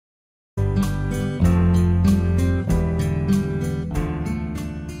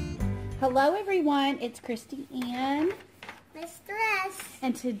Hello everyone, it's Christy Ann. Mistress.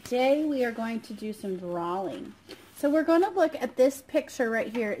 And today we are going to do some drawing. So we're going to look at this picture right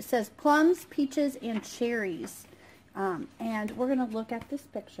here. It says plums, peaches, and cherries. And we're going to look at this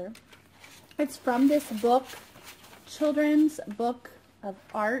picture. It's from this book, Children's Book of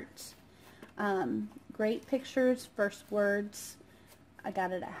Art. Great pictures, first words. I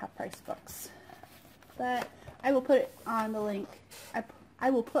got it at Half Price Books. But I will put it on the link. I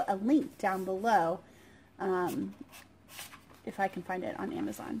will put a link down below if I can find it on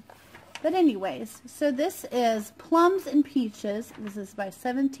Amazon. But anyways, so this is Plums and Peaches. This is by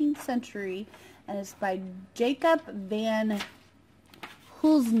 17th Century, and it's by Jacob van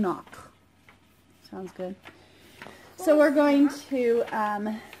Hulsnock. Sounds good. So we're going to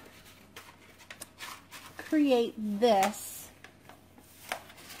create this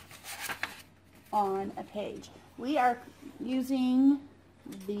on a page. We are using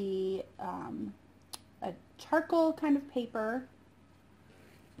the a charcoal kind of paper.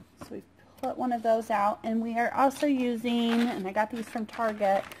 So we've put one of those out, and we are also using, and I got these from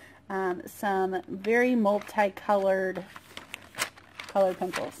Target, some very multicolored colored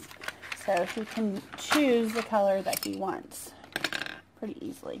pencils. So he can choose the color that he wants pretty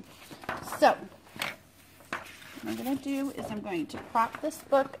easily. So what I'm going to do is I'm going to prop this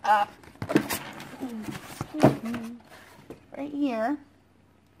book up right here,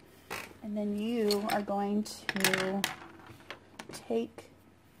 and then you are going to take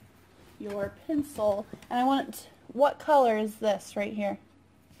your pencil, and I want, what color is this right here?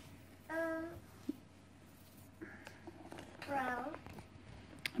 Brown.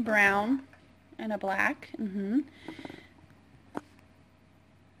 Brown and a black.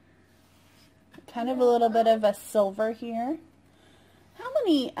 Kind of a little bit of a silver here. How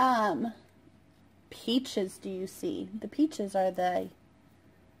many peaches do you see? The peaches are the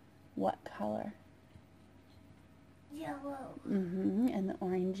what color? Yellow. And the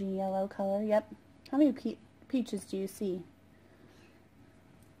orangey yellow color. Yep. How many peaches do you see?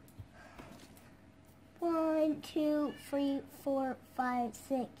 1, 2, 3, 4, 5,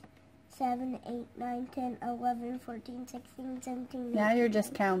 6, 7, 8, 9, 10, 11, 14, 16, 17, 18. Now you're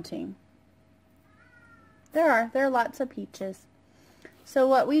just counting. There are lots of peaches. So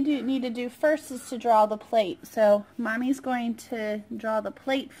what we need to do first is to draw the plate. So Mommy's going to draw the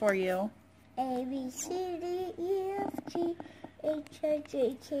plate for you. A, B, C, D, E, F, G, H, I,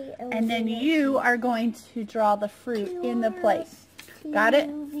 J, K, L, M, N, O, P, And then you are going to draw the fruit in the plate. Got it?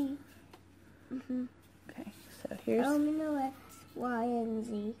 Okay, so here's... L-M-N-O-X, Y, and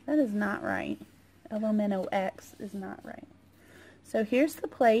Z. That is not right. L-M-N-O-X is not right. So here's the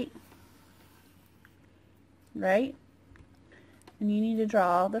plate. Right? And you need to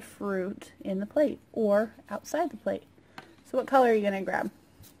draw the fruit in the plate or outside the plate. So what color are you going to grab?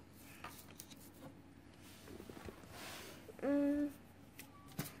 You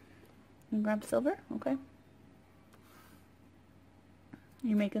grab silver? Okay.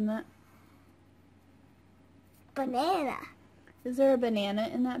 You making that? Banana. Is there a banana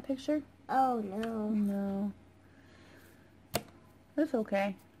in that picture? Oh, no. No. That's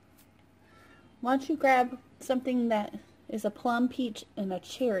okay. Why don't you grab something that is a plum, peach, and a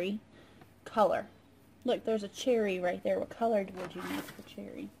cherry color. Look, there's a cherry right there. What color would you use for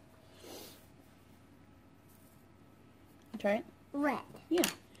cherry? Try it? Red. Yeah.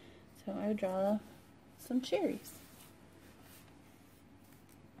 So I would draw some cherries.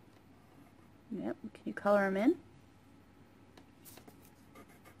 Yep. Can you color them in?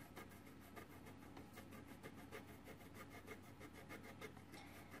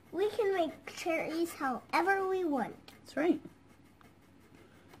 We can make cherries however we want. That's right.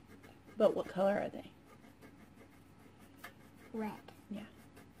 But what color are they? Red. Yeah.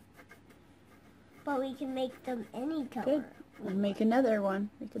 But we can make them any color. Good. We'll make another one.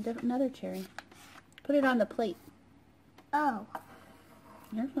 Make another cherry. Put it on the plate. Oh.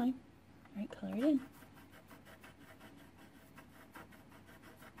 You're fine. All right, color it in.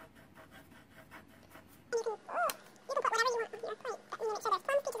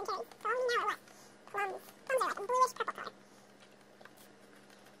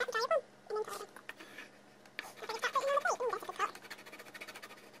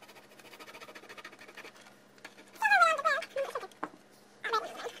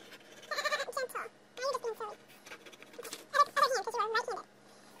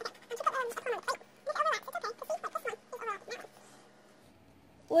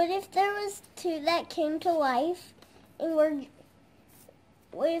 What if there was two that came to life, and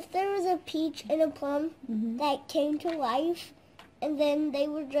what if there was a peach and a plum that came to life, and then they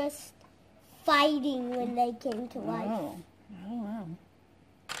were just fighting when they came to life? Oh, wow.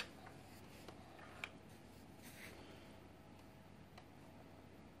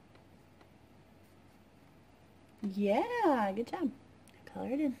 Yeah, good job. Color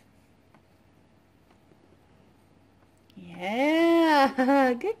it in.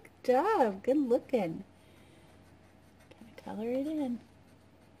 Yeah, good job. Good looking. Kind of color it in.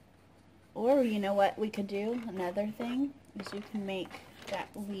 Or you know what we could do? Another thing is you can make that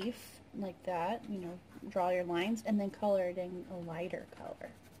leaf like that, you know, draw your lines and then color it in a lighter color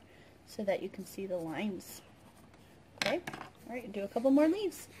so that you can see the lines. Okay? All right, do a couple more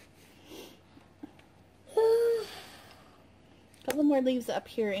leaves. A couple more leaves up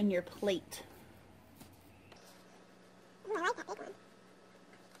here in your plate. Oh, I like that big one.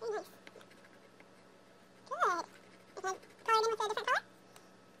 Very nice. Good. You can color them with a different color?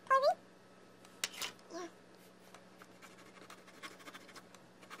 Color green? Yeah.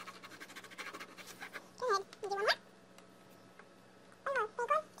 Good. You do one more? One more big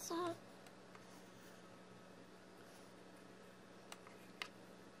one? Sure.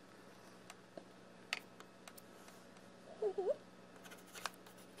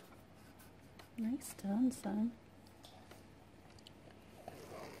 Nice done, son.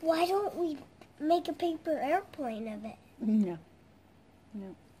 Why don't we make a paper airplane of it? No.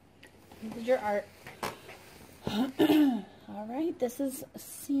 No. This is your art. All right, this is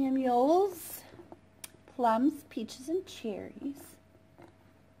Samuel's plums, peaches, and cherries.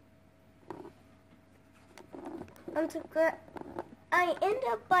 I end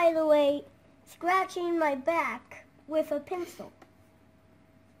up, by the way, scratching my back with a pencil.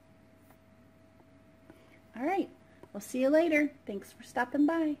 All right, we'll see you later. Thanks for stopping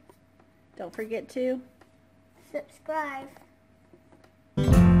by. Don't forget to Subscribe.